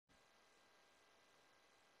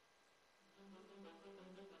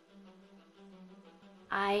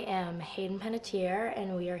I am Hayden Panettiere,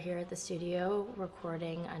 and we are here at the studio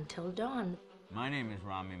recording Until Dawn. My name is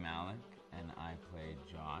Rami Malek, and I play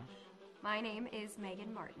Josh. My name is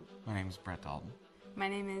Megan Martin. My name is Brett Dalton. My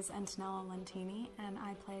name is Antonella Lentini, and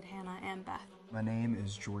I played Hannah and Beth. My name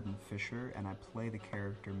is Jordan Fisher, and I play the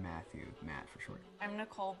character Matthew, Matt for short. I'm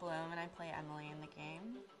Nicole Bloom, and I play Emily in the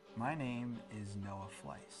game. My name is Noah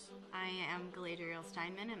Fleiss. I am Galadriel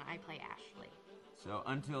Steinman, and I play Ashley. So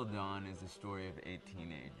Until Dawn is the story of 8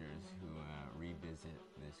 teenagers who revisit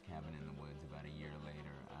this cabin in the woods about a year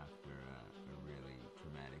later after a really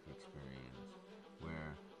traumatic experience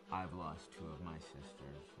where I've lost 2 of my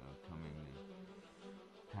sisters, so coming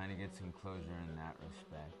to kind of get some closure in that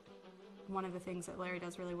respect. One of the things that Larry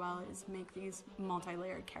does really well is make these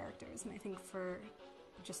multi-layered characters, and I think for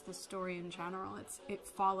just the story in general, it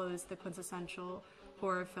follows the quintessential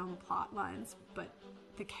horror film plot lines, but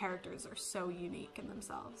the characters are so unique in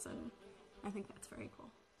themselves, and I think that's very cool.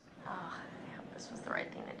 Oh, yeah, this was the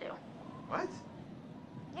right thing to do. What?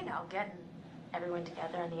 You know, getting everyone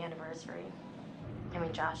together on the anniversary. I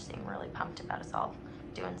mean, Josh seemed really pumped about us all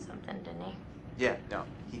doing something, didn't he? Yeah, no,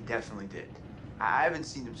 he definitely did. I haven't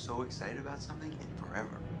seen him so excited about something in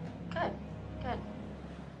forever. Good, good.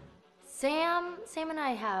 Sam and I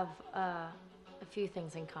have a few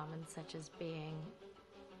things in common, such as being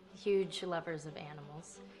huge lovers of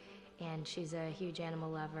animals, and she's a huge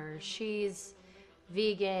animal lover. She's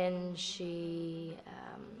vegan. She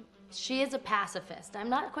is a pacifist. I'm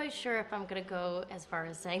not quite sure if I'm gonna go as far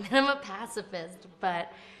as saying that I'm a pacifist,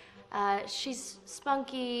 but she's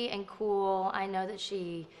spunky and cool. I know that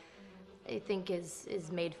she, I think,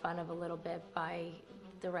 is made fun of a little bit by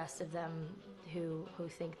the rest of them who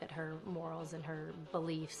think that her morals and her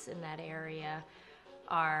beliefs in that area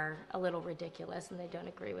are a little ridiculous and they don't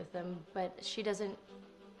agree with them, but she doesn't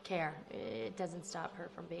care. It doesn't stop her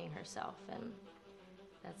from being herself, and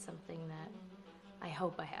that's something that I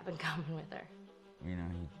hope I have in common with her. You know,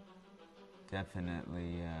 he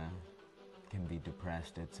definitely can be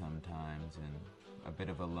depressed at some times and a bit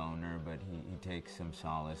of a loner, but he takes some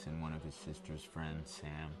solace in one of his sister's friends,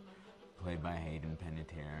 Sam, played by Hayden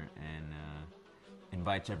Panettiere, and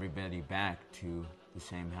invites everybody back to the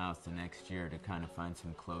same house the next year to kind of find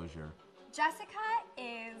some closure. Jessica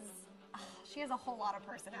she has a whole lot of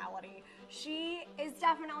personality. She is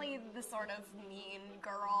definitely the sort of mean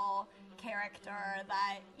girl character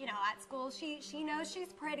that, you know, at school she knows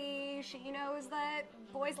she's pretty, she knows that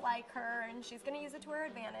boys like her, and she's gonna use it to her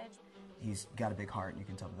advantage. He's got a big heart, and you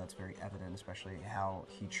can tell that that's very evident, especially how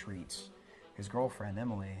he treats his girlfriend,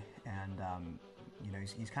 Emily, and, you know,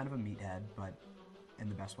 he's kind of a meathead, but in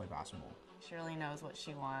the best way possible. She really knows what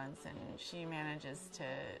she wants, and she manages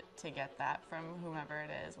to get that from whomever it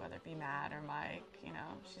is, whether it be Matt or Mike. You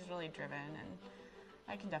know, she's really driven, and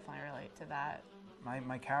I can definitely relate to that.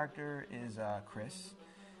 My character is Chris,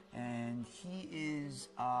 and he is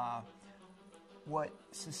what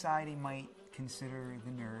society might consider the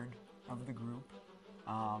nerd of the group,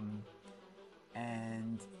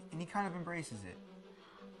 and he kind of embraces it.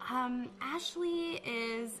 Ashley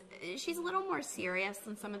she's a little more serious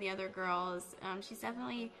than some of the other girls. She's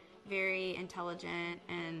definitely very intelligent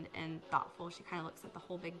and thoughtful. She kind of looks at the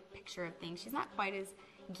whole big picture of things. She's not quite as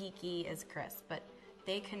geeky as Chris, but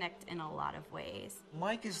they connect in a lot of ways.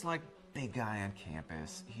 Mike is like big guy on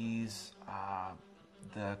campus. He's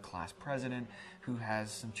the class president who has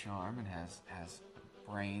some charm and has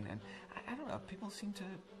brain, and I don't know, people seem to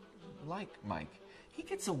like Mike. He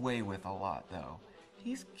gets away with a lot, though.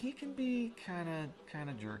 He can be kind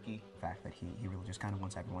of jerky. The fact that he really just kind of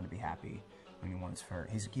wants everyone to be happy, and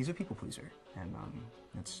he's a people pleaser, and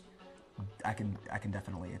I can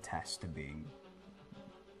definitely attest to being,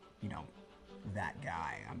 you know, that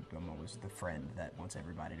guy. I'm always the friend that wants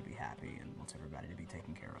everybody to be happy and wants everybody to be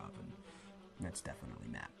taken care of, and that's definitely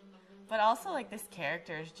Matt. But also, like, this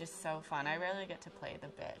character is just so fun. I rarely get to play the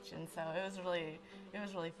bitch, and so it was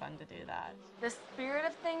really fun to do that. The spirit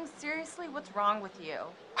of things, seriously, what's wrong with you?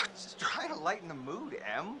 Just trying to lighten the mood,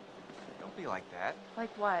 Em. Don't be like that.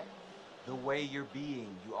 Like what? The way you're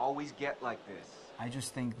being. You always get like this. I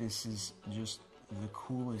just think this is just the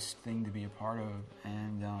coolest thing to be a part of,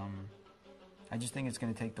 and I just think it's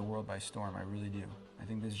going to take the world by storm. I really do. I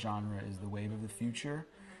think this genre is the wave of the future,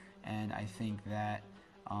 and I think that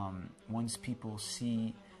once people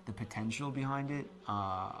see the potential behind it,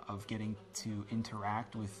 of getting to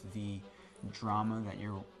interact with the drama that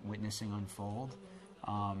you're witnessing unfold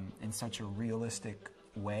in such a realistic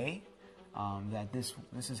way, that this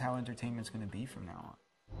is how entertainment's going to be from now on.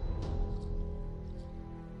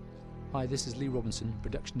 Hi, this is Lee Robinson,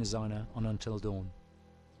 production designer on Until Dawn.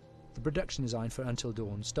 The production design for Until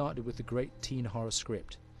Dawn started with the great teen horror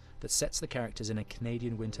script that sets the characters in a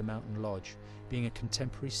Canadian winter mountain lodge, being a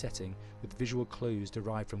contemporary setting with visual clues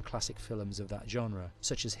derived from classic films of that genre,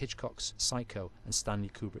 such as Hitchcock's Psycho and Stanley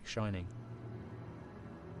Kubrick's Shining.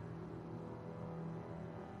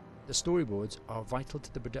 The storyboards are vital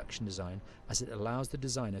to the production design, as it allows the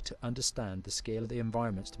designer to understand the scale of the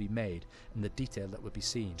environments to be made and the detail that would be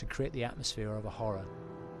seen to create the atmosphere of a horror.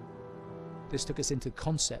 This took us into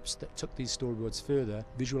concepts that took these storyboards further,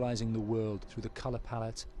 visualizing the world through the color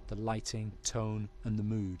palette, the lighting, tone, and the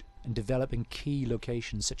mood, and developing key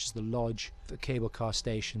locations such as the lodge, the cable car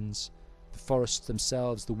stations, the forests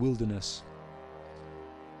themselves, the wilderness.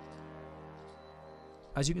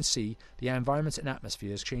 As you can see, the environments and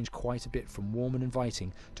atmospheres change quite a bit from warm and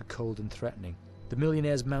inviting to cold and threatening. The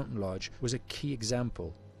Millionaire's Mountain Lodge was a key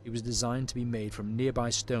example. It was designed to be made from nearby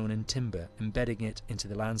stone and timber, embedding it into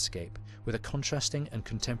the landscape, with a contrasting and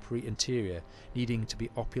contemporary interior needing to be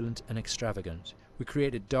opulent and extravagant. We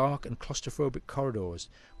created dark and claustrophobic corridors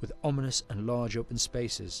with ominous and large open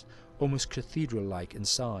spaces, almost cathedral-like in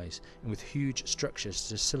size, and with huge structures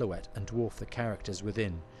to silhouette and dwarf the characters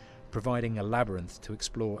within, providing a labyrinth to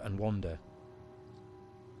explore and wander.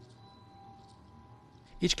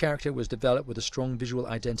 Each character was developed with a strong visual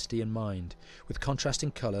identity in mind, with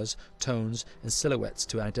contrasting colours, tones and silhouettes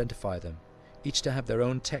to identify them, each to have their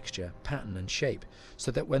own texture, pattern and shape,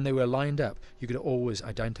 so that when they were lined up you could always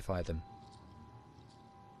identify them.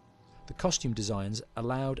 The costume designs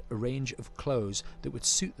allowed a range of clothes that would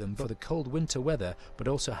suit them for the cold winter weather, but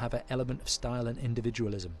also have an element of style and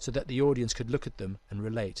individualism, so that the audience could look at them and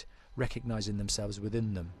relate, recognizing themselves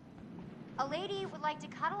within them. A lady would like to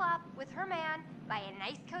cuddle up with her man by a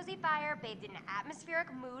nice cozy fire bathed in atmospheric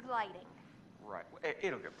mood lighting. Right.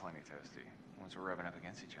 It'll get plenty toasty once we're rubbing up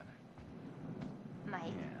against each other.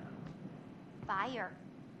 Mike, Yeah. fire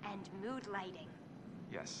and mood lighting.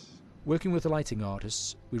 Yes. Working with the lighting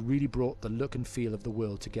artists, we really brought the look and feel of the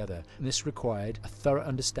world together, and this required a thorough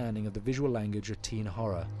understanding of the visual language of teen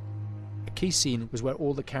horror. A key scene was where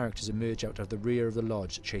all the characters emerge out of the rear of the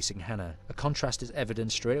lodge chasing Hannah. A contrast is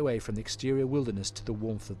evident straight away from the exterior wilderness to the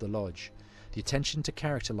warmth of the lodge. The attention to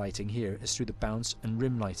character lighting here is through the bounce and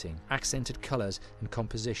rim lighting, accented colours and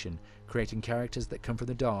composition, creating characters that come from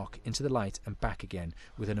the dark into the light and back again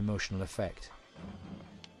with an emotional effect.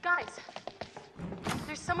 Guys,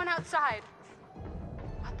 there's someone outside.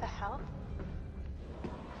 What the hell?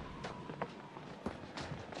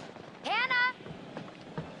 Hannah!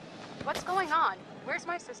 What's going on? Where's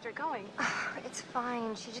my sister going? It's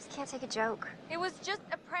fine. She just can't take a joke. It was just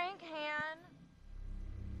a prank, Han.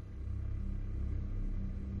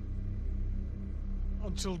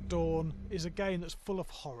 Until Dawn is a game that's full of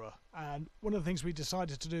horror, and one of the things we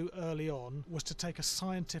decided to do early on was to take a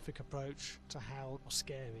scientific approach to how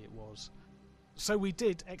scary it was. So we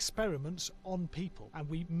did experiments on people and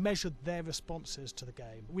we measured their responses to the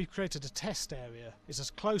game. We've created a test area. It's as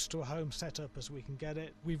close to a home setup as we can get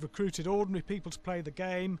it. We've recruited ordinary people to play the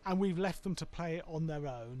game and we've left them to play it on their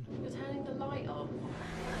own. You're turning the light off.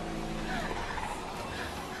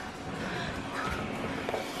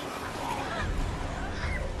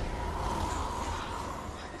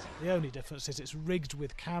 The only difference is it's rigged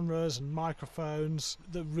with cameras and microphones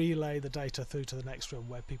that relay the data through to the next room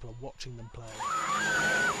where people are watching them play.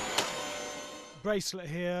 Bracelet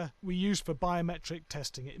here we use for biometric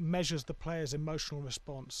testing. It measures the player's emotional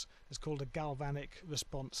response. It's called a galvanic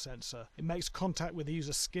response sensor. It makes contact with the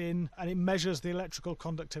user's skin and it measures the electrical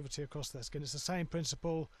conductivity across their skin. It's the same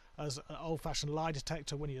principle as an old-fashioned lie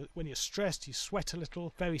detector. When you're stressed, you sweat a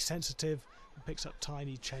little, very sensitive, it picks up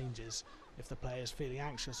tiny changes if the player is feeling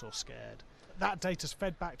anxious or scared. That data's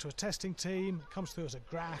fed back to a testing team, it comes through as a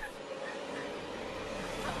graph.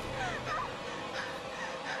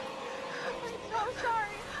 I'm so sorry.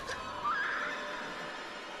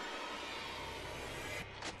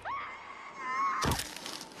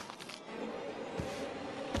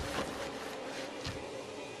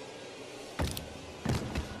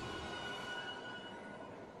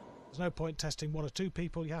 There's no point testing one or two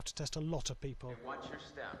people, you have to test a lot of people. What's your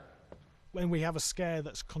step? When we have a scare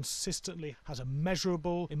that's consistently has a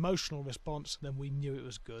measurable emotional response, then we knew it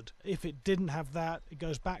was good. If it didn't have that, it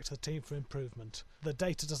goes back to the team for improvement. The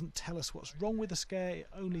data doesn't tell us what's wrong with the scare, it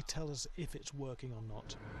only tells us if it's working or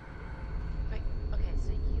not. Wait, okay,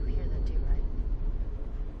 so you hear that too, right?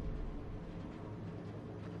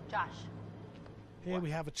 Josh. Here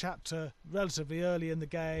we have a chapter relatively early in the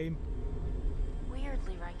game.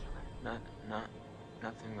 Weirdly regular.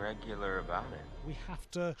 Nothing regular about it. We have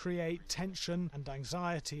to create tension and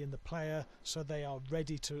anxiety in the player so they are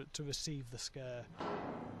ready to receive the scare.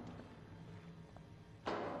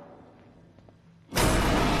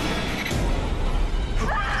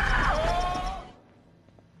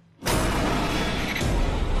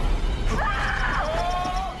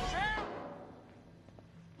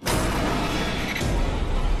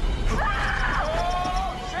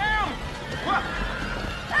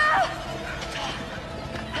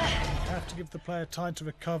 give the player time to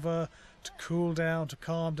recover, to cool down, to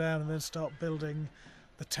calm down, and then start building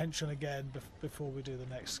the tension again before we do the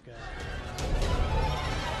next scare.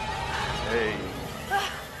 Hey.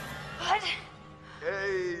 What?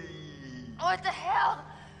 Hey. What the hell?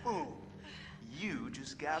 Boom. You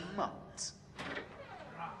just got mugged.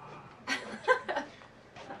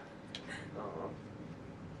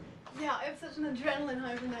 Yeah, I have such an adrenaline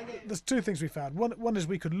high from that game. There's two things we found. One is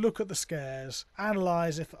we could look at the scares,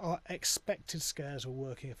 analyse if our expected scares were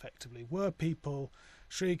working effectively. Were people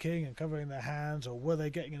shrieking and covering their hands, or were they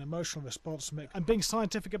getting an emotional response from it? And being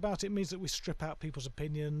scientific about it means that we strip out people's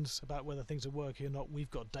opinions about whether things are working or not. We've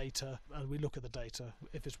got data, and we look at the data.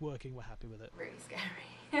 If it's working, we're happy with it. Really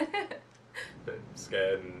scary. Bit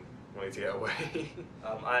scared and wanting to get away.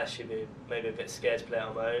 I actually be maybe a bit scared to play it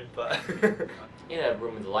on my own, but in a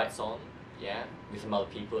room with the lights on, yeah, with some other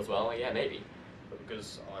people as well, yeah, maybe. But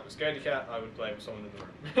because I'm a scaredy cat, I would play with someone in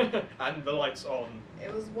the room. And the lights on.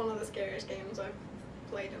 It was one of the scariest games I've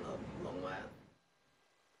played in a long while.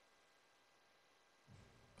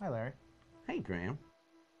 Hi, Larry. Hey, Graham.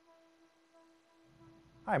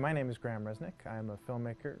 Hi, my name is Graham Resnick. I'm a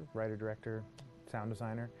filmmaker, writer, director, sound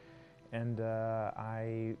designer, and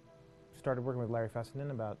I started working with Larry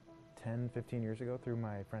Fessenden about 10-15 years ago through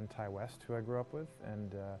my friend Ty West, who I grew up with,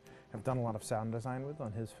 and have done a lot of sound design with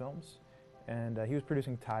on his films. And he was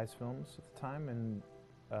producing Ty's films at the time, and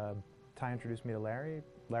Ty introduced me to Larry.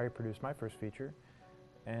 Larry produced my first feature,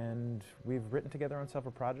 and we've written together on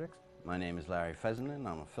several projects. My name is Larry Fessenden.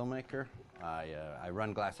 I'm a filmmaker. I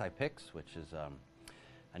run Glass Eye Pix, which is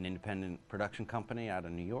an independent production company out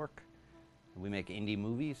of New York. We make indie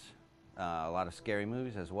movies, a lot of scary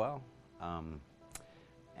movies as well.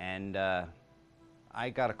 And I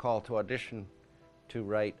got a call to audition to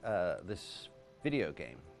write this video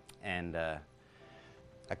game. And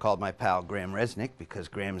I called my pal Graham Resnick because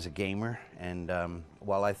Graham is a gamer. And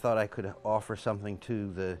while I thought I could offer something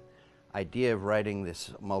to the idea of writing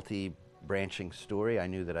this multi-branching story, I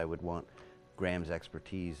knew that I would want Graham's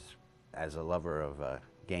expertise as a lover of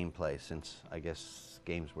gameplay, since I guess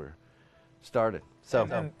games were started.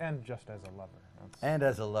 So and just as a lover. And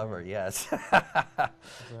as a lover, yes.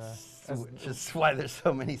 Which is why there's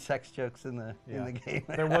so many sex jokes in the game.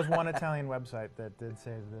 There was one Italian website that did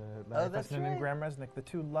say the Larry that's Fessenden right. and Graham Resnick, the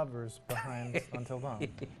two lovers behind Until Dawn.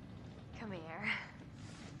 Come here.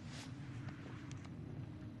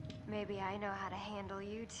 Maybe I know how to handle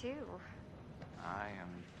you too. I am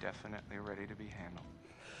definitely ready to be handled.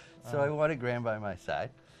 So I wanted Graham by my side.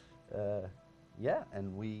 Yeah,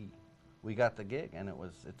 and we got the gig, and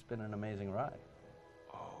it's been an amazing ride.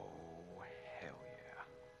 Oh, hell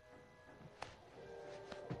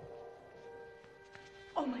yeah.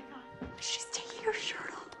 Oh my god. She's taking her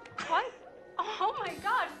shirt off. What? Oh my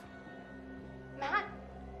god. Matt,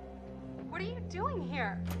 what are you doing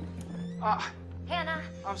here? Hannah.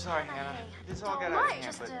 I'm sorry, Hannah. This all got Don't out of lie, hand,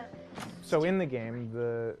 just but... So in the game,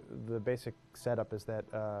 the basic setup is that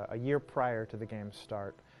a year prior to the game's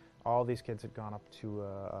start, all these kids had gone up to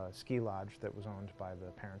a ski lodge that was owned by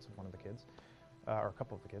the parents of one of the kids, or a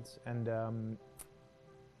couple of the kids, and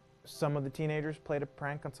some of the teenagers played a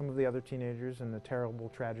prank on some of the other teenagers, and a terrible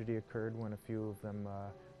tragedy occurred when a few of them,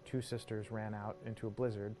 two sisters, ran out into a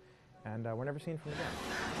blizzard, and were never seen from again.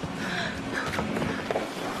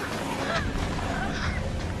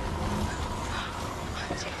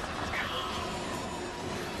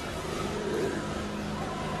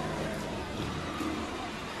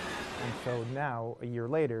 So now, a year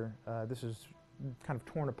later, this is kind of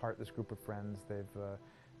torn apart, this group of friends. They've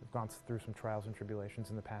gone through some trials and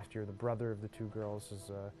tribulations in the past year. The brother of the two girls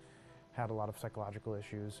has had a lot of psychological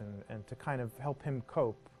issues, and to kind of help him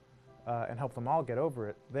cope and help them all get over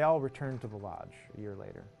it, they all returned to the lodge a year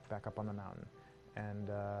later, back up on the mountain. And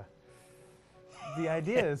the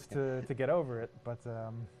idea is to get over it, but...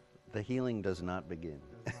 the healing does not begin.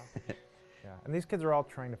 Yeah, and these kids are all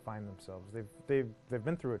trying to find themselves. They've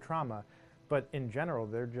been through a trauma, but in general,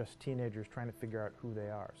 they're just teenagers trying to figure out who they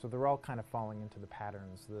are. So they're all kind of falling into the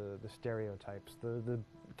patterns, the stereotypes, the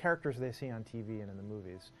characters they see on TV and in the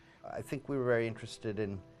movies. I think we were very interested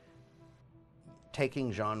in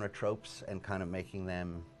taking genre tropes and kind of making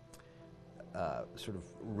them sort of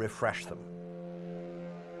refresh them.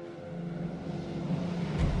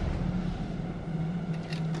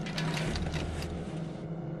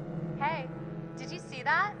 Hey, did you see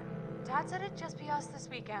that? Dad said it'd just be us this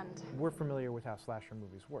weekend. We're familiar with how slasher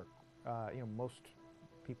movies work. Most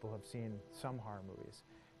people have seen some horror movies,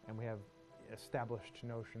 and we have established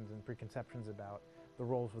notions and preconceptions about the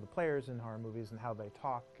roles of the players in horror movies and how they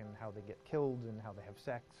talk and how they get killed and how they have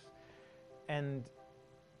sex. And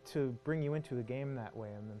to bring you into the game that way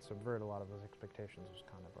and then subvert a lot of those expectations was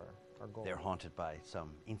kind of our goal. They're haunted by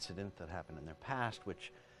some incident that happened in their past,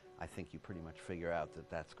 which I think you pretty much figure out that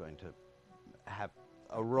that's going to have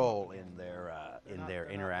a role in their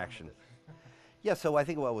interaction. Yeah, so I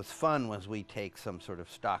think what was fun was we take some sort of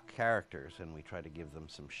stock characters and we try to give them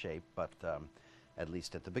some shape, but at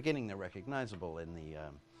least at the beginning they're recognizable in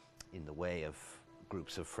the way of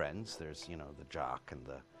groups of friends. There's, you know, the jock and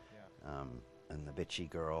the bitchy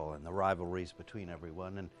girl and the rivalries between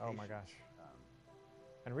everyone. And oh my gosh,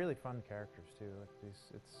 and really fun characters too. Like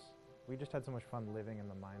we just had so much fun living in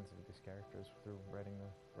the minds of these characters through writing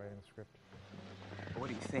the script. What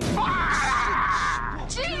do you think?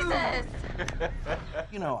 Jesus!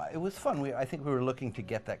 You know, it was fun. I think we were looking to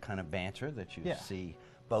get that kind of banter that you see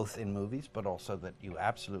both in movies, but also that you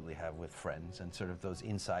absolutely have with friends, and sort of those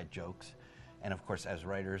inside jokes. And of course, as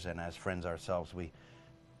writers and as friends ourselves, we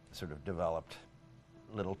sort of developed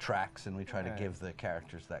little tracks, and we try to give the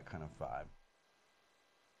characters that kind of vibe.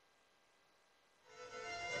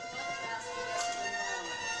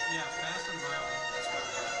 Yeah, fast and violent.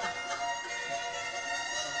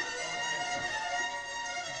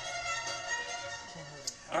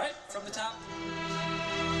 All right, from the top.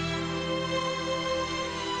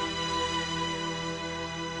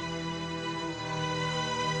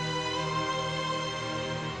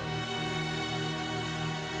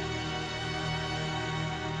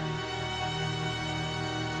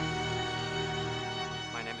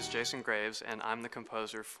 My name is Jason Graves, and I'm the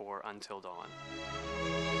composer for Until Dawn.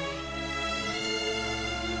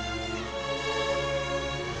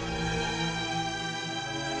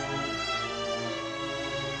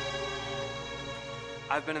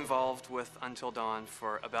 I've been involved with Until Dawn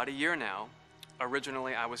for about a year now.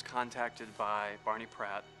 Originally, I was contacted by Barney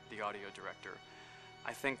Pratt, the audio director.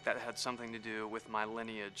 I think that had something to do with my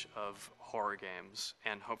lineage of horror games,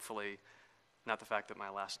 and hopefully not the fact that my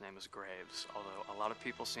last name is Graves, although a lot of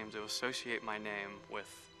people seem to associate my name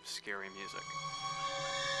with scary music.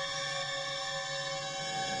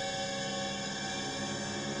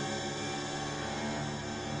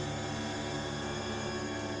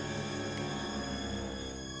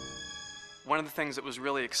 One of the things that was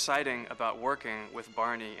really exciting about working with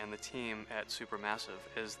Barney and the team at Supermassive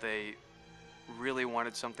is they really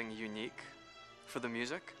wanted something unique for the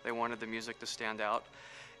music. They wanted the music to stand out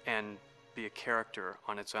and be a character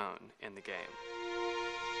on its own in the game.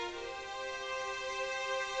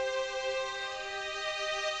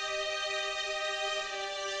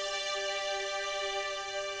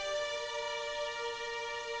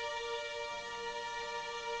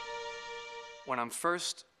 When I'm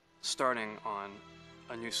first starting on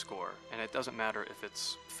a new score, and it doesn't matter if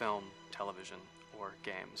it's film, television, or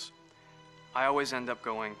games, I always end up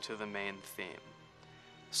going to the main theme.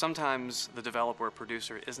 Sometimes the developer or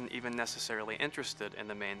producer isn't even necessarily interested in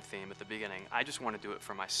the main theme at the beginning. I just want to do it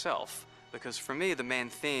for myself, because for me, the main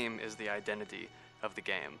theme is the identity of the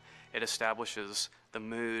game. It establishes the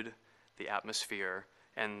mood, the atmosphere,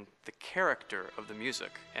 and the character of the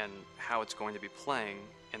music, and how it's going to be playing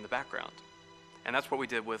in the background. And that's what we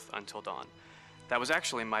did with Until Dawn. That was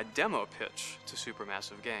actually my demo pitch to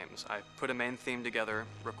Supermassive Games. I put a main theme together,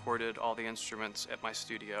 recorded all the instruments at my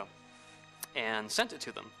studio, and sent it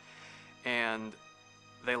to them. And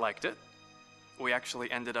they liked it. We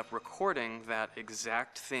actually ended up recording that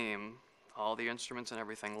exact theme, all the instruments and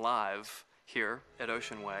everything, live here at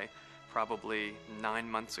Ocean Way, probably 9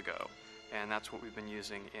 months ago. And that's what we've been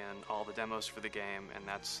using in all the demos for the game, and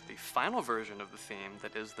that's the final version of the theme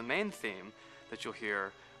that is the main theme that you'll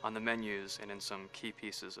hear on the menus and in some key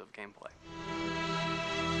pieces of gameplay.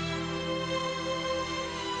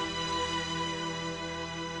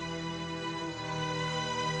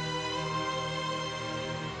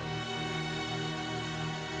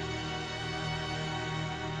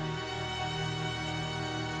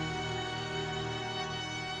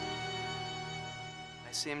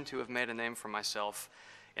 I seem to have made a name for myself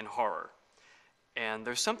in horror. And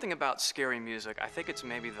there's something about scary music, I think it's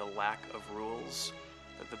maybe the lack of rules.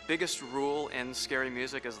 The biggest rule in scary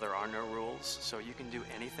music is there are no rules, so you can do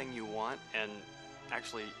anything you want, and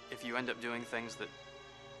actually, if you end up doing things that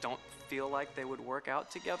don't feel like they would work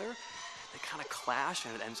out together, they kind of clash,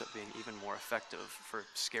 and it ends up being even more effective for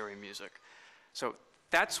scary music. So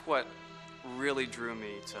that's what really drew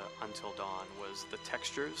me to Until Dawn, was the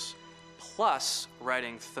textures, plus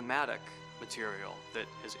writing thematic material that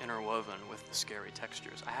is interwoven with the scary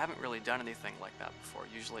textures. I haven't really done anything like that before.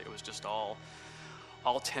 Usually it was just all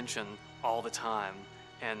tension all the time,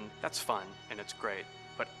 and that's fun and it's great.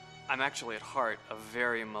 But I'm actually at heart a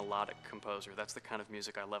very melodic composer. That's the kind of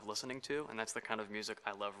music I love listening to, and that's the kind of music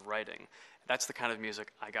I love writing. That's the kind of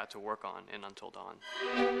music I got to work on in Until Dawn.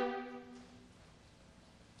 Very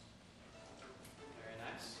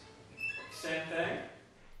nice. Same thing.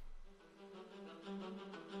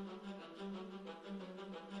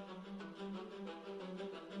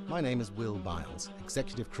 My name is Will Biles,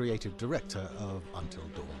 Executive Creative Director of Until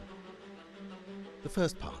Dawn. The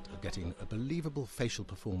first part of getting a believable facial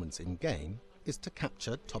performance in-game is to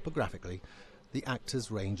capture, topographically, the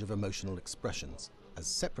actor's range of emotional expressions as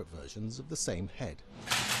separate versions of the same head.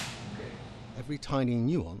 Every tiny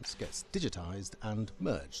nuance gets digitized and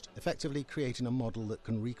merged, effectively creating a model that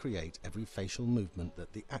can recreate every facial movement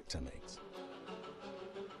that the actor makes.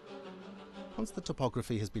 Once the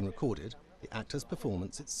topography has been recorded, the actor's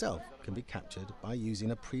performance itself can be captured by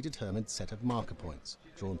using a predetermined set of marker points,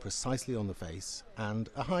 drawn precisely on the face, and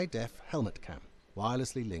a high-def helmet cam,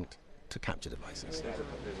 wirelessly linked to capture devices.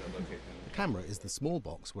 The camera is the small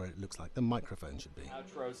box where it looks like the microphone should be.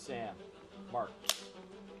 Outro Sam. Mark.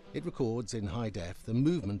 It records in high def the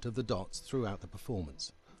movement of the dots throughout the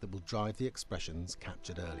performance that will drive the expressions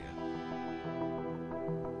captured earlier.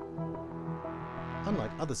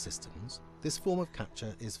 Unlike other systems, this form of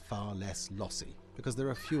capture is far less lossy because there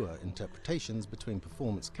are fewer interpretations between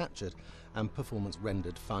performance captured and performance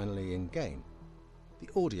rendered finally in-game. The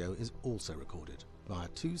audio is also recorded via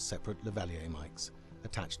two separate lavalier mics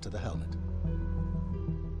attached to the helmet.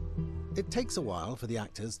 It takes a while for the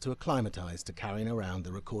actors to acclimatise to carrying around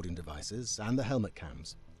the recording devices and the helmet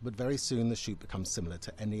cams, but very soon the shoot becomes similar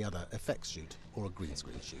to any other effects shoot or a green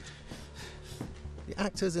screen shoot. The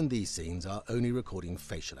actors in these scenes are only recording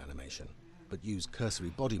facial animation, but use cursory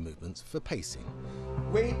body movements for pacing.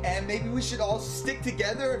 Wait, and maybe we should all stick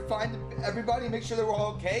together and find everybody and make sure that we're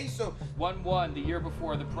all okay, so... 1-1, the year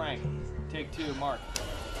before the prank. Take 2, Mark.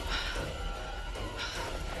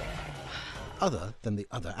 Other than the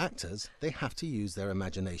other actors, they have to use their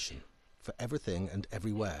imagination for everything and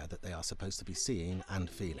everywhere that they are supposed to be seeing and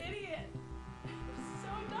feeling. Idiot. So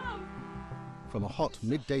dumb. From a hot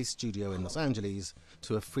midday studio in Los Angeles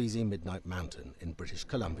to a freezing midnight mountain in British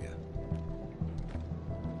Columbia.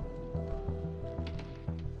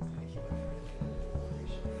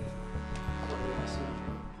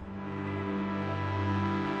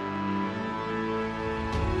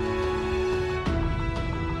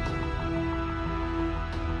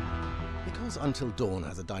 Because Until Dawn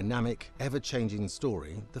has a dynamic, ever-changing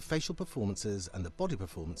story, the facial performances and the body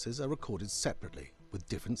performances are recorded separately with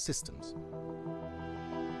different systems.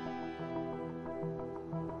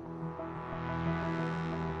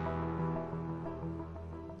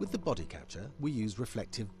 With the body capture, we use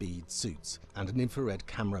reflective bead suits and an infrared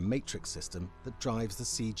camera matrix system that drives the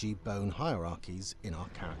CG bone hierarchies in our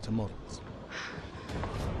character models.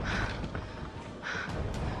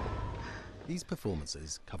 These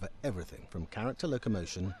performances cover everything from character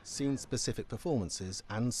locomotion, scene-specific performances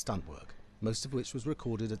and stunt work, most of which was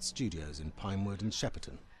recorded at studios in Pinewood and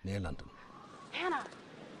Shepperton, near London. Hannah!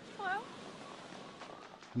 Hello?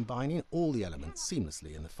 Combining all the elements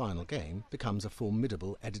seamlessly in the final game becomes a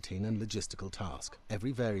formidable editing and logistical task.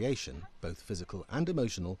 Every variation, both physical and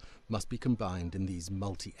emotional, must be combined in these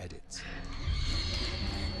multi-edits.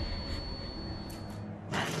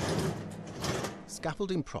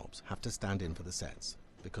 Scaffolding props have to stand in for the sets,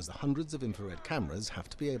 because the hundreds of infrared cameras have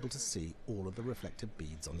to be able to see all of the reflective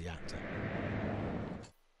beads on the actor.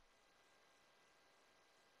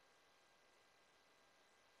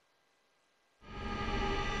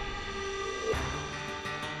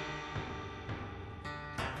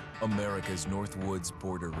 America's Northwoods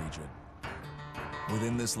border region.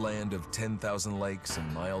 Within this land of 10,000 lakes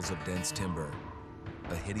and miles of dense timber,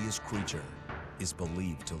 a hideous creature is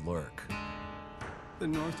believed to lurk. The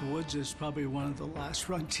Northwoods is probably one of the last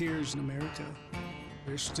frontiers in America.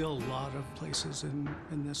 There's still a lot of places in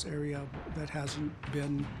this area that hasn't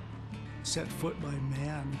been set foot by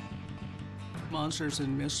man. Monsters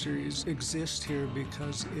and mysteries exist here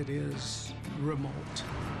because it is remote.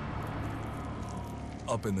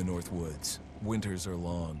 Up in the Northwoods, winters are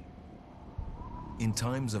long. In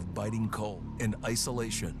times of biting cold and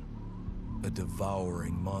isolation, a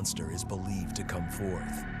devouring monster is believed to come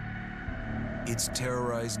forth. It's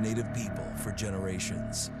terrorized native people for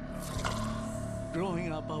generations.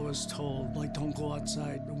 Growing up, I was told, like, don't go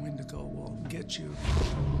outside, the Wendigo will get you.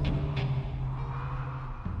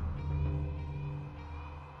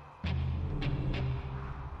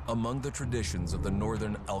 Among the traditions of the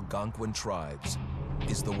northern Algonquin tribes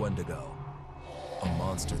is the Wendigo, a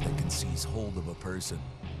monster that can seize hold of a person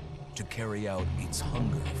to carry out its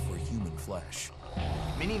hunger for human flesh.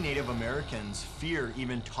 Many Native Americans fear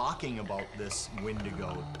even talking about this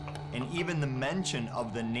Wendigo, and even the mention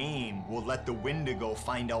of the name will let the Wendigo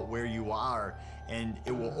find out where you are, and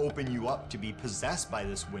it will open you up to be possessed by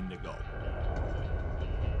this Wendigo.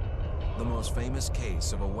 The most famous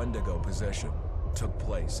case of a Wendigo possession took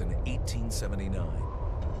place in 1879.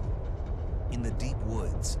 In the deep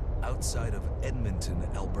woods outside of Edmonton,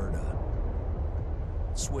 Alberta.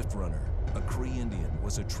 Swift Runner, a Cree Indian,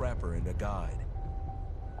 was a trapper and a guide.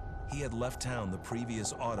 He had left town the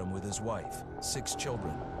previous autumn with his wife, 6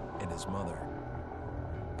 children, and his mother.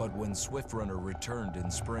 But when Swift Runner returned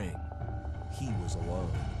in spring, he was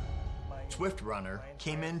alone. Swift Runner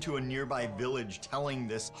came into a nearby village telling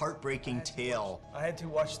this heartbreaking tale. I had to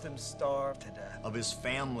watch them starve to death. Of his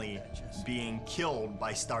family being killed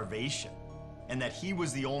by starvation, and that he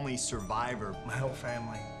was the only survivor. My whole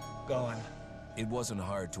family gone. It wasn't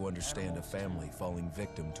hard to understand a family falling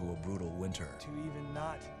victim to a brutal winter. To even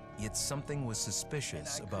not. Yet something was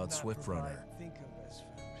suspicious about Swift Runner.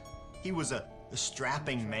 He was a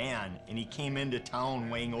strapping man, and he came into town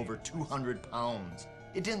weighing over 200 pounds.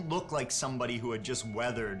 It didn't look like somebody who had just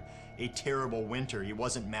weathered a terrible winter. He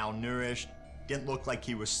wasn't malnourished, didn't look like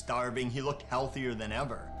he was starving. He looked healthier than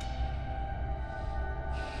ever.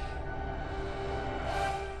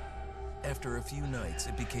 After a few nights,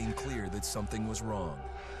 it became clear that something was wrong.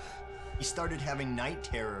 He started having night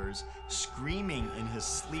terrors, screaming in his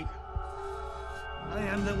sleep. I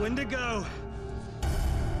am the Wendigo!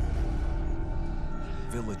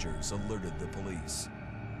 Villagers alerted the police.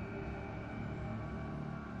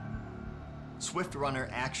 Swift Runner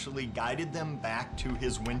actually guided them back to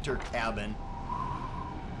his winter cabin.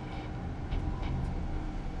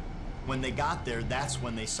 When they got there, that's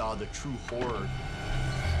when they saw the true horror.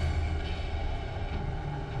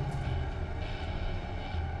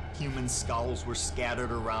 Human skulls were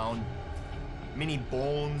scattered around, many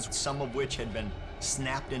bones, some of which had been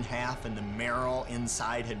snapped in half, and the marrow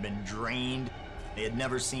inside had been drained. They had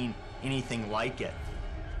never seen anything like it.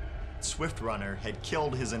 Swift Runner had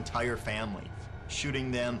killed his entire family,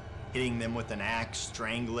 shooting them, hitting them with an axe,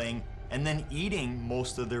 strangling, and then eating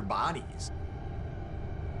most of their bodies.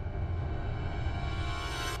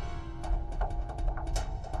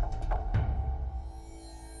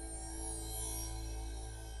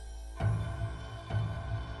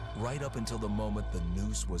 Right up until the moment the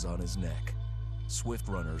noose was on his neck, Swift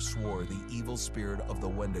Runner swore the evil spirit of the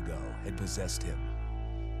Wendigo had possessed him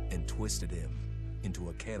and twisted him into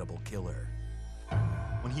a cannibal killer.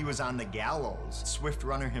 When he was on the gallows, Swift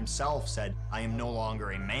Runner himself said, "I am no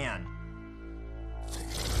longer a man."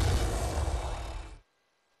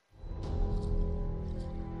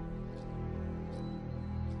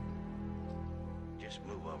 Just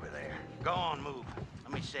move over there. Go on, move.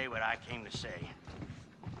 Let me say what I came to say.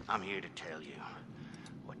 I'm here to tell you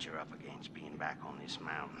what you're up against being back on this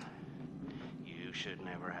mountain. You should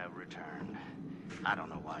never have returned. I don't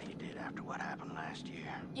know why you did after what happened last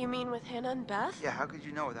year. You mean with Hannah and Beth? Yeah, how could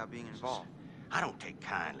you know without being involved? I don't take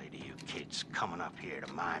kindly to you kids coming up here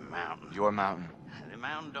to my mountain. Your mountain. The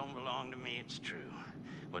mountain don't belong to me, it's true.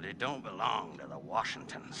 But it don't belong to the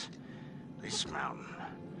Washingtons. This mountain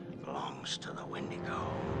belongs to the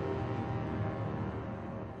Wendigo.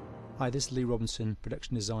 Hi, this is Lee Robinson,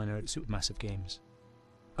 production designer at Supermassive Games.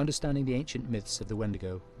 Understanding the ancient myths of the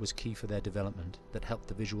Wendigo was key for their development that helped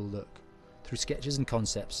the visual look. Through sketches and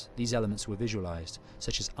concepts, these elements were visualized,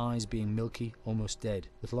 such as eyes being milky, almost dead,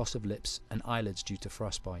 with loss of lips and eyelids due to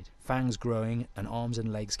frostbite, fangs growing and arms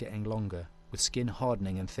and legs getting longer, with skin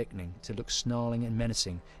hardening and thickening to look snarling and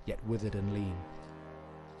menacing, yet withered and lean.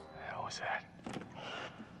 What the hell was that?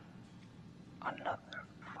 Another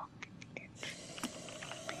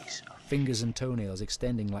Fingers and toenails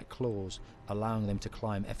extending like claws, allowing them to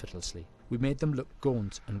climb effortlessly. We made them look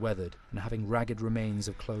gaunt and weathered, and having ragged remains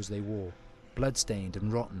of clothes they wore. Blood-stained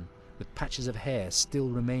and rotten, with patches of hair still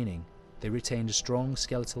remaining, they retained strong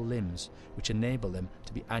skeletal limbs, which enable them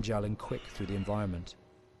to be agile and quick through the environment.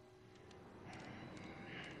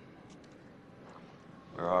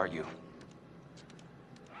 Where are you?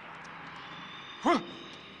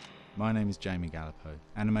 My name is Jamie Gallipo,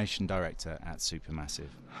 animation director at Supermassive.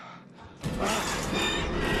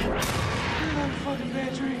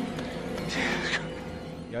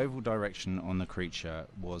 The overall direction on the creature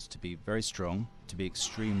was to be very strong, to be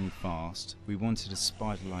extremely fast. We wanted a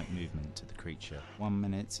spider-like movement to the creature. 1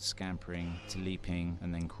 minute scampering to leaping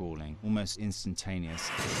and then crawling, almost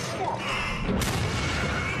instantaneous.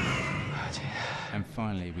 And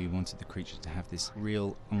finally, we wanted the creature to have this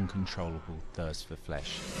real, uncontrollable thirst for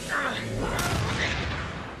flesh.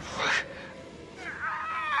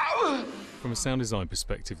 From a sound design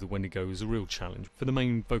perspective, the Wendigo is a real challenge. For the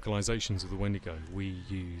main vocalisations of the Wendigo, we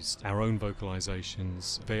used our own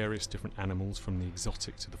vocalisations, various different animals from the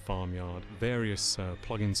exotic to the farmyard, various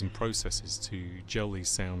plugins and processes to gel these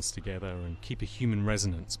sounds together and keep a human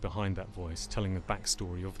resonance behind that voice, telling the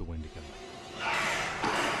backstory of the Wendigo.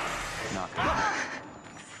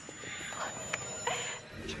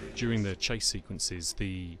 During the chase sequences,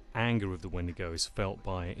 the anger of the Wendigo is felt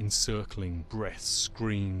by encircling breaths,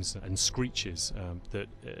 screams and screeches that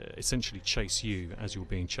essentially chase you as you're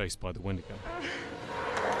being chased by the Wendigo.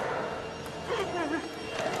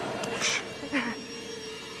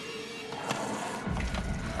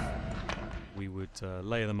 We would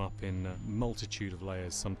layer them up in a multitude of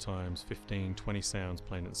layers, sometimes 15, 20 sounds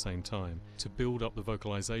playing at the same time, to build up the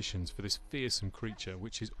vocalizations for this fearsome creature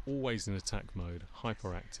which is always in attack mode,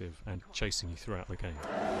 hyperactive and chasing you throughout the game.